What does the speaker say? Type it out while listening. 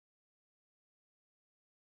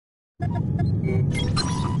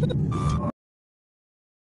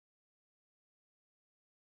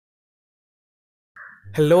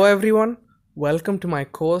Hello everyone, welcome to my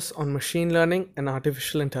course on machine learning and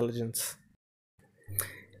artificial intelligence.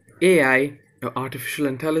 AI, or artificial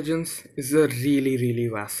intelligence, is a really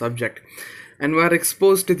vast subject, and we're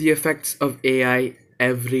exposed to the effects of AI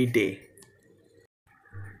every day.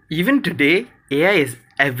 Even today, AI is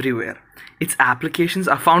everywhere. Its applications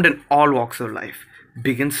are found in all walks of life,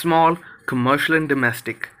 big and small, commercial and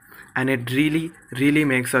domestic, and it really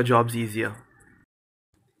makes our jobs easier.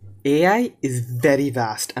 AI is very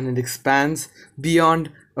vast and it expands beyond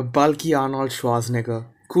a bulky Arnold Schwarzenegger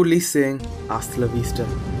coolly saying Hasta la vista,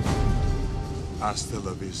 Hasta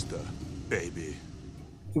la vista, baby.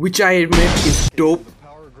 which I admit is dope,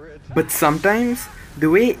 but sometimes the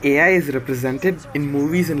way AI is represented in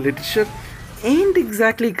movies and literature ain't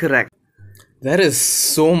exactly correct. There is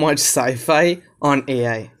so much sci-fi on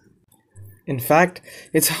AI. In fact,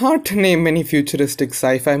 it's hard to name many futuristic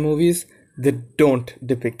sci-fi movies that don't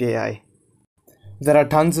depict AI. There are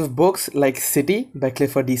tons of books like City by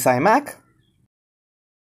Clifford D. Simak,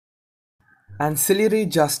 Ancillary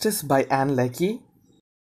Justice by Anne Leckie.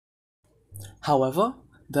 However,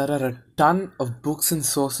 there are a ton of books and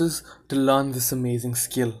sources to learn this amazing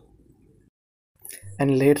skill.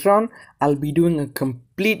 And later on, I'll be doing a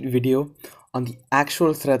complete video on the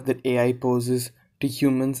actual threat that AI poses to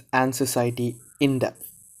humans and society in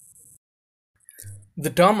depth. The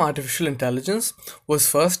term artificial intelligence was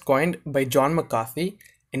first coined by John McCarthy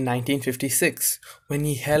in 1956 when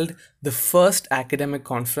he held the first academic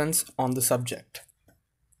conference on the subject.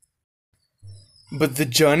 But the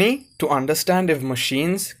journey to understand if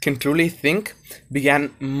machines can truly think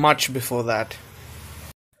began much before that.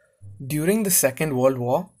 During the Second World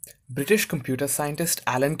War, British computer scientist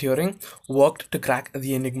Alan Turing worked to crack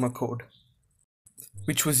the Enigma code,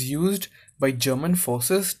 which was used by German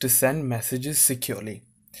forces to send messages securely.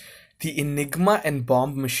 The Enigma and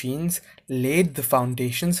bomb machines laid the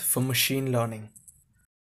foundations for machine learning.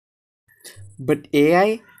 But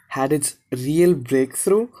AI had its real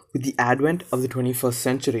breakthrough with the advent of the 21st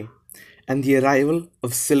century and the arrival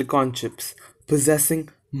of silicon chips possessing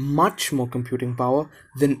much more computing power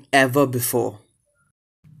than ever before.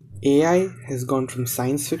 AI has gone from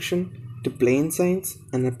science fiction to plain science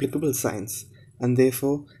and applicable science, and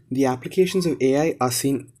therefore the applications of AI are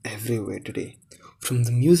seen everywhere today. From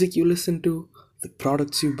the music you listen to, the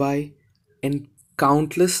products you buy, and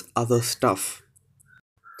countless other stuff.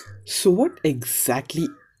 So, what exactly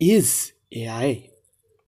is AI?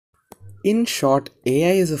 In short,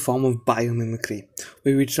 AI is a form of biomimicry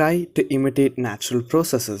where we try to imitate natural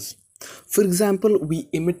processes. For example, we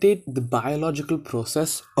imitate the biological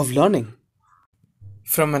process of learning.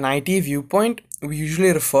 From an IT viewpoint, we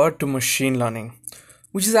usually refer to machine learning,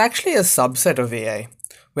 which is actually a subset of AI,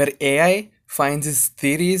 where AI finds its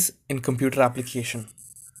theories in computer application.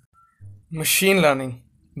 Machine learning.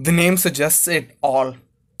 The name suggests it all.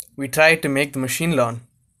 We try to make the machine learn.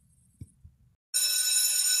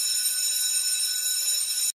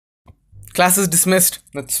 Class is dismissed.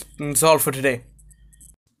 That's all for today.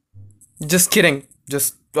 Just kidding.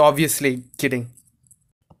 Just obviously kidding.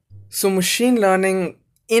 So, machine learning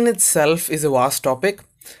in itself is a vast topic,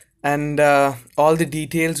 and all the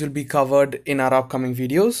details will be covered in our upcoming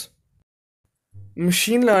videos.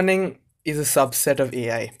 Machine learning is a subset of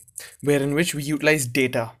AI, wherein which we utilize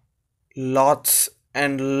data, lots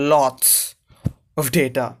and lots of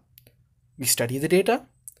data. We study the data,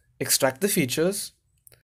 extract the features.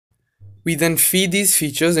 We then feed these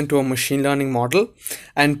features into a machine learning model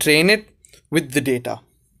and train it with the data.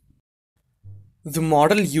 The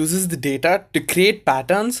model uses the data to create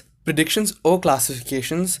patterns, predictions, or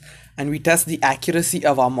classifications, and we test the accuracy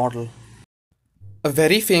of our model. A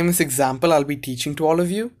very famous example I'll be teaching to all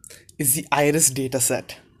of you is the iris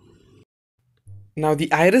dataset. Now,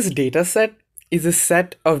 the iris dataset is a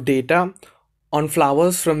set of data on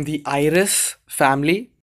flowers from the iris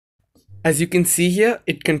family. As you can see here,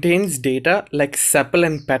 it contains data like sepal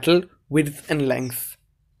and petal width and length.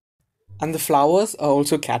 And the flowers are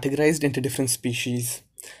also categorized into different species.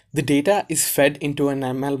 The data is fed into an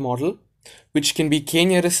ML model, which can be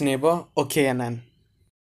k-nearest neighbor or KNN.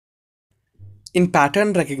 In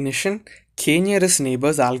pattern recognition, k-nearest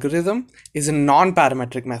neighbors algorithm is a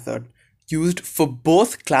non-parametric method used for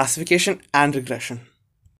both classification and regression.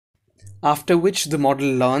 After which the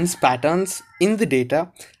model learns patterns in the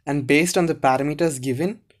data, and based on the parameters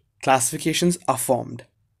given, classifications are formed.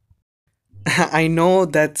 I know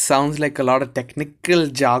that sounds like a lot of technical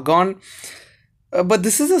jargon, but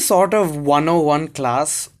this is a sort of 101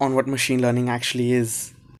 class on what machine learning actually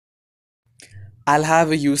is. I'll have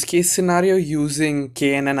a use case scenario using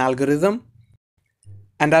KNN algorithm,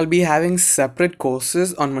 and I'll be having separate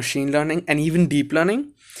courses on machine learning and even deep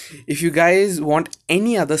learning. If you guys want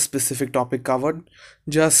any other specific topic covered,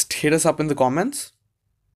 just hit us up in the comments.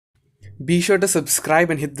 Be sure to subscribe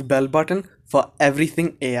and hit the bell button for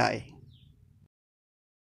everything AI.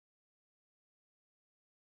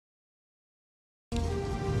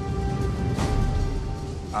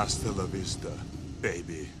 Hasta la vista,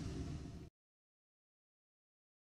 baby.